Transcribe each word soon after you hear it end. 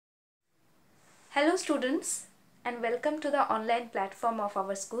Hello students, and welcome to the online platform of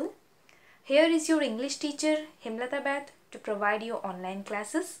our school. Here is your English teacher Himlata Bath to provide you online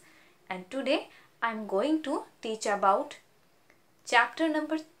classes, and today I am going to teach about chapter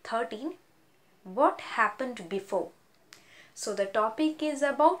number 13, what happened before. So the topic is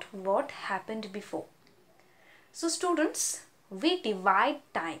about what happened before. So students, we divide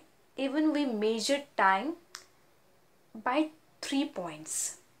time, even we measure time by 3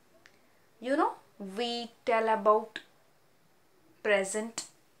 points. We tell about present,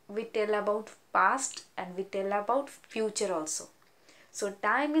 we tell about past, and we tell about future also. So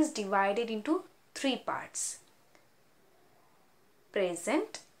time is divided into 3 parts: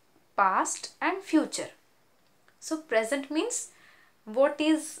 present, past, and future. So present means what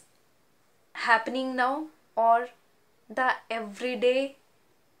is happening now, or the everyday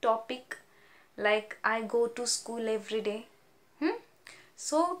topic, like I go to school every day.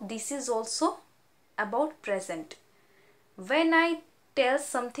 So this is also about present. When I tell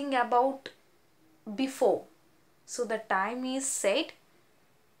something about before, so the time is said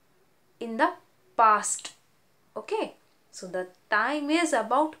in the past. Okay, so the time is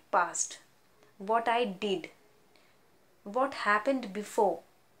about past, what I did, what happened before.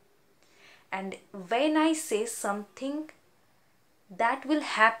 And when I say something that will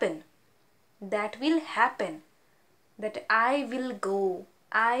happen, that I will go,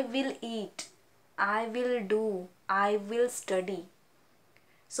 I will eat, I will do, I will study.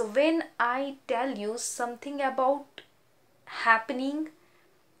 So when I tell you something about happening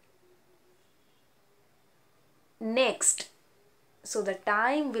next, so the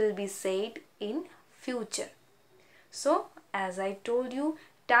time will be said in future. So as I told you,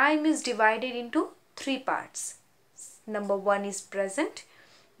 time is divided into 3 parts. Number 1 is present,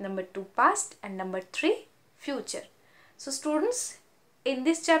 number 2 past, and number 3 future. So students, in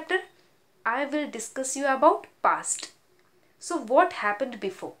this chapter I will discuss you about past. So what happened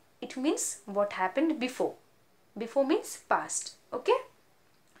before? It means what happened before. Before means past. Okay?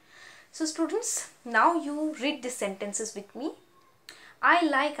 So students, now you read the sentences with me. I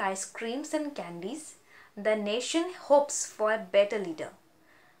like ice creams and candies. The nation hopes for a better leader.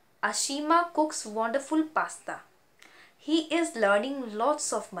 Ashima cooks wonderful pasta. He is learning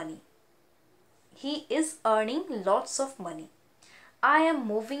lots of money. He is earning lots of money. I am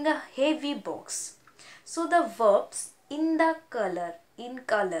moving a heavy box. So the verbs in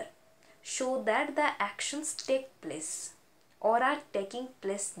color show that the actions take place or are taking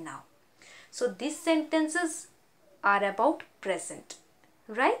place now. So these sentences are about present,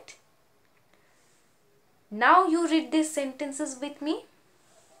 right? Now you read these sentences with me.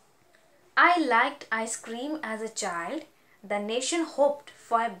 I liked ice cream as a child. The nation hoped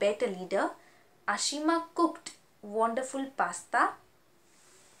for a better leader. Ashima cooked wonderful pasta.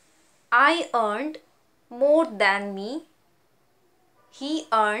 I earned more than me. He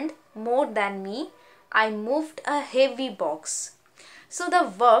earned more than me. I moved a heavy box. So the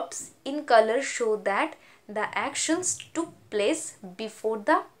verbs in color show that the actions took place before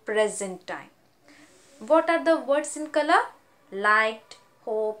the present time. What are the words in color? Liked,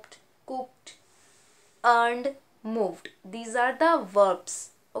 hoped, cooked, earned, moved. These are the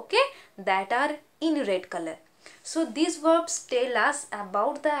verbs, okay, that are in red color. So these verbs tell us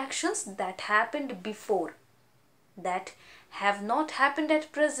about the actions that happened before, that have not happened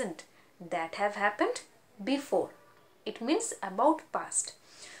at present, that have happened before. It means about past.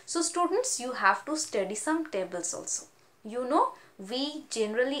 So students, you have to study some tables also. We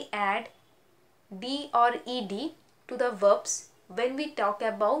generally add D or ED to the verbs when we talk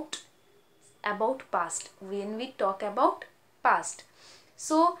about past, when we talk about past.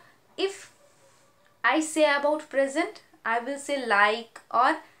 So if I say about present, I will say like,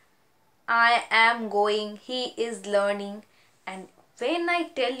 or I am going, he is learning. And when I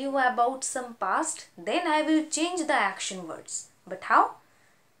tell you about some past, then I will change the action words. But how?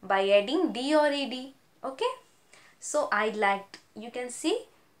 By adding D or ED. Okay? So I liked, you can see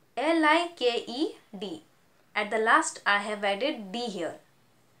Liked. At the last I have added D here.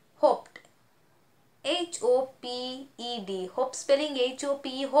 Hoped, Hoped, hope spelling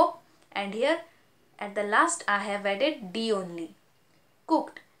HOPE, hope, and here at the last I have added D only.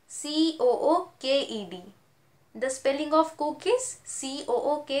 Cooked, COOKED. The spelling of cook is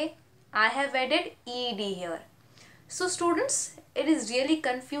COOK. I have added ED here. So students, it is really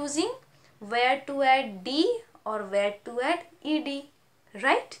confusing where to add D or where to add ED,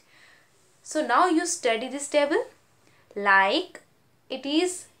 right? So now you study this table. Like, it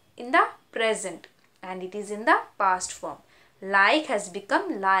is in the present and it is in the past form. Like has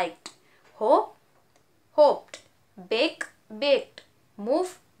become liked. Hope, hoped. Bake, baked.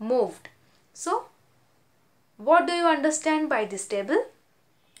 Move, moved. So What do you understand by this table?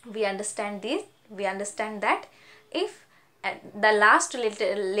 We understand that if the last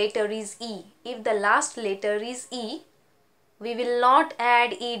letter is E, if the last letter is E, we will not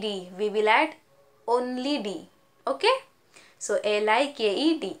add ed, we will add only d. Okay, so liked,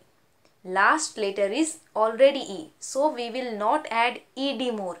 last letter is already E, so we will not add ed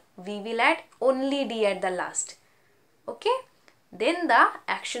more, we will add only d at the last. Okay, then the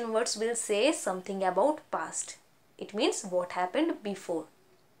action words will say something about past. It means what happened before.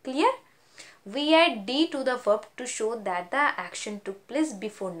 Clear? We add d to the verb to show that the action took place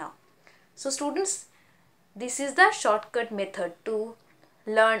before now. So students, this is the shortcut method to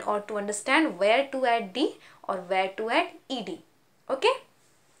learn or to understand where to add d or where to add ed. Okay?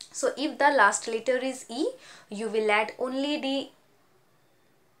 So if the last letter is E, you will add only d.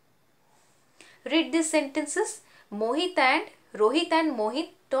 Read these sentences. Rohit and Mohit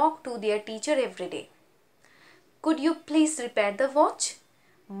talk to their teacher every day. Could you please repair the watch?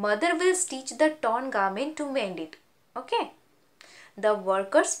 Mother will stitch the torn garment to mend it. Okay. The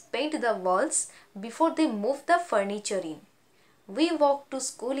workers paint the walls before they move the furniture in. We walk to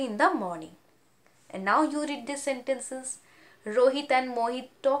school in the morning. And now you read these sentences. Rohit and Mohit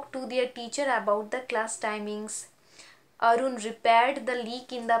talk to their teacher about the class timings. Arun repaired the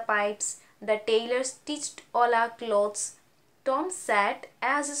leak in the pipes. The tailor stitched all our clothes. Tom sat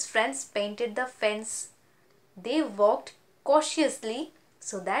as his friends painted the fence. They walked cautiously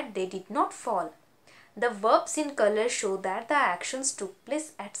so that they did not fall. The verbs in color show that the actions took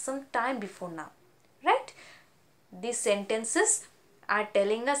place at some time before now. Right? These sentences are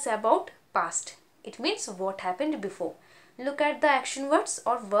telling us about past. It means what happened before. Look at the action words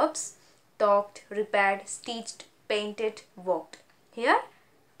or verbs. Talked, repaired, stitched, painted, walked. Here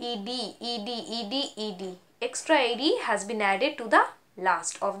ed, extra ed has been added to the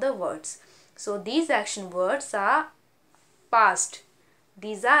last of the words. So these action words are past.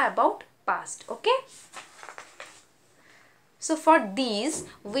 These are about past. Okay. So for these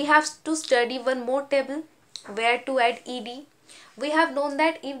we have to study one more table where to add ed. We have known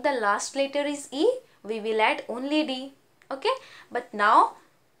that if the last letter is E, we will add only d. Okay. But now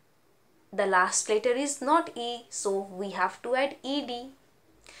the last letter is not E, so we have to add ed.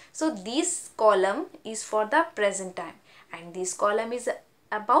 So this column is for the present time and this column is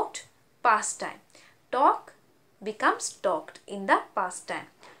about past time. Talk becomes talked in the past time.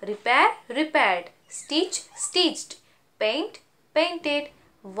 Repair, repaired. Stitch, stitched. Paint, painted.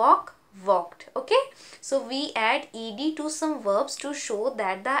 Walk, walked. Okay. So we add ed to some verbs to show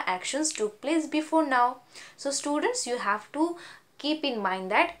that the actions took place before now. So students, you have to keep in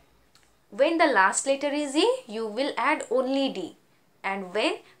mind that when the last letter is E, you will add only d. And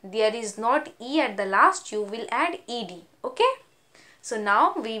when there is not E at the last, you will add ed. Okay. So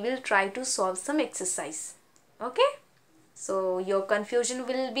now we will try to solve some exercise. Okay. So your confusion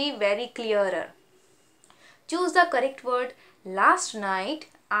will be very clearer. Choose the correct word. Last night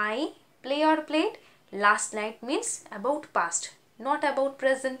I play or played. Last night means about past, not about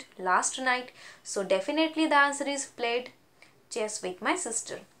present. Last night. So definitely the answer is played chess with my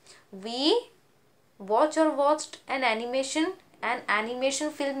sister. We watch or watched an animation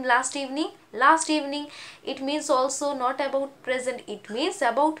film last evening. Last evening, it means also not about present, it means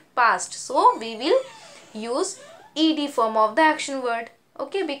about past. So we will use ed form of the action word.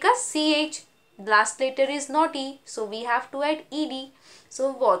 Okay, because ch, last letter is not e, so we have to add ed.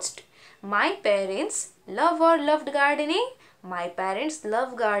 So watched. My parents love or loved gardening. My parents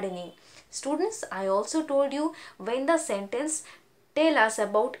love gardening. Students, I also told you when the sentence tell us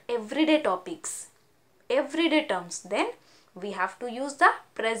about everyday topics, everyday terms, then we have to use the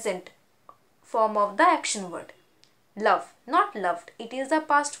present form of the action word. Love, not loved, it is the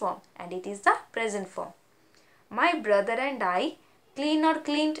past form and it is the present form. My brother and I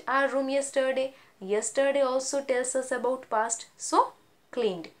cleaned our room yesterday. Yesterday also tells us about past, so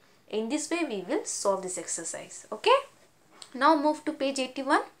cleaned. In this way we will solve this exercise. Okay. Now move to page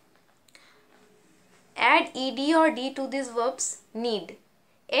 81. Add ed or d to these verbs. Need,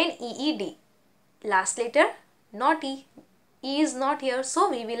 N-E-E-D. Last letter not E. E is not here, so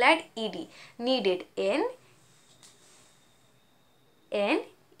we will add ed. Needed, N-E-E-D-E-D.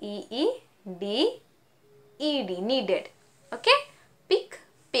 Needed. Okay. Pick,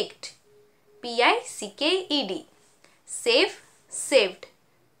 picked. P-I-C-K-E-D. Save, saved.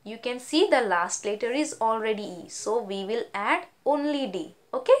 You can see the last letter is already E, so we will add only D.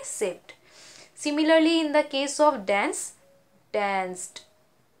 Okay, saved. Similarly, in the case of dance, danced,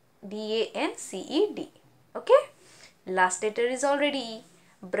 D-A-N-C-E-D. Okay, last letter is already E.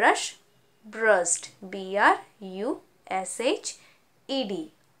 Brush, brushed, B-R-U-S-H-E-D,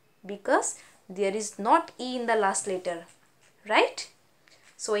 because there is not E in the last letter, right?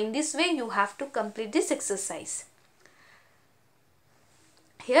 So in this way you have to complete this exercise.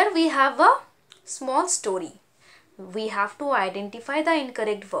 Here we have a small story. We have to identify the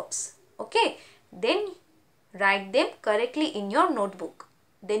incorrect verbs. Okay, then write them correctly in your notebook.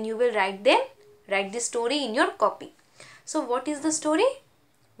 Then you will write the story in your copy. So what is the story?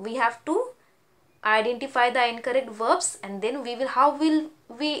 We have to identify the incorrect verbs, and then how will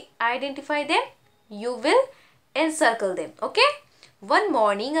we identify them? You will encircle them. Okay. One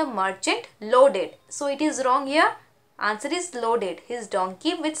morning a merchant loaded. So it is wrong here. Answer is loaded his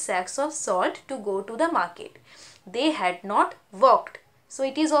donkey with sacks of salt to go to the market. They had not walked. So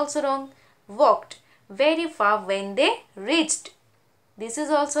it is also wrong. Walked very far when they reached. This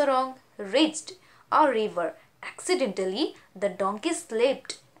is also wrong. Reached a river. Accidentally, the donkey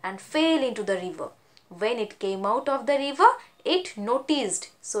slipped and fell into the river. When it came out of the river, it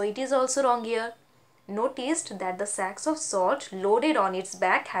noticed. So it is also wrong here. Noticed that the sacks of salt loaded on its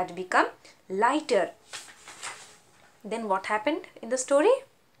back had become lighter. Then what happened in the story?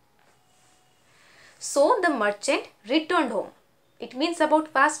 So the merchant returned home. It means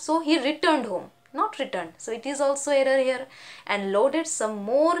about past, so he returned home, not returned. So it is also error here. And loaded some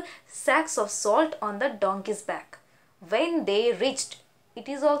more sacks of salt on the donkey's back. When they reached, it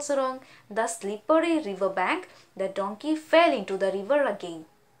is also wrong. The slippery river bank, the donkey fell into the river again.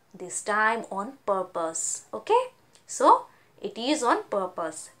 This time on purpose. Okay. So it is on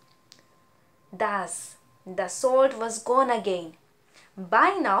purpose. Thus, the salt was gone again.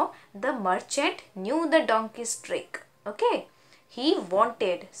 By now, the merchant knew the donkey's trick. Okay. He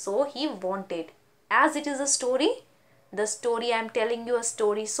wanted. So he wanted. As it is a story, the story I am telling you a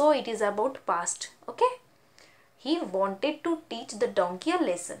story. So it is about past. Okay. He wanted to teach the donkey a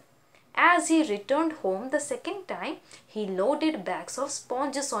lesson. As he returned home the second time, he loaded bags of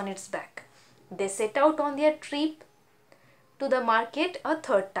sponges on its back. They set out on their trip to the market a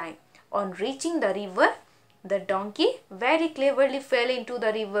third time. On reaching the river, the donkey very cleverly fell into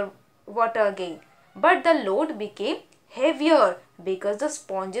the river water again. But the load became heavier because the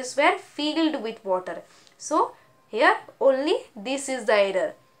sponges were filled with water. So here only this is the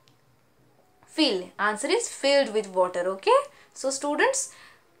error. Fill. Answer is filled with water. Okay. So students,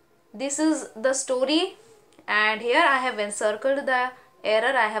 this is the story, and here I have encircled the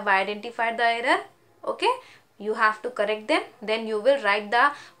error. I have identified the error. Okay. You have to correct them. Then you will write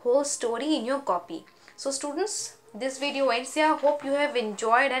the whole story in your copy. So students, this video ends here. Hope you have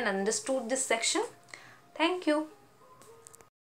enjoyed and understood this section. Thank you.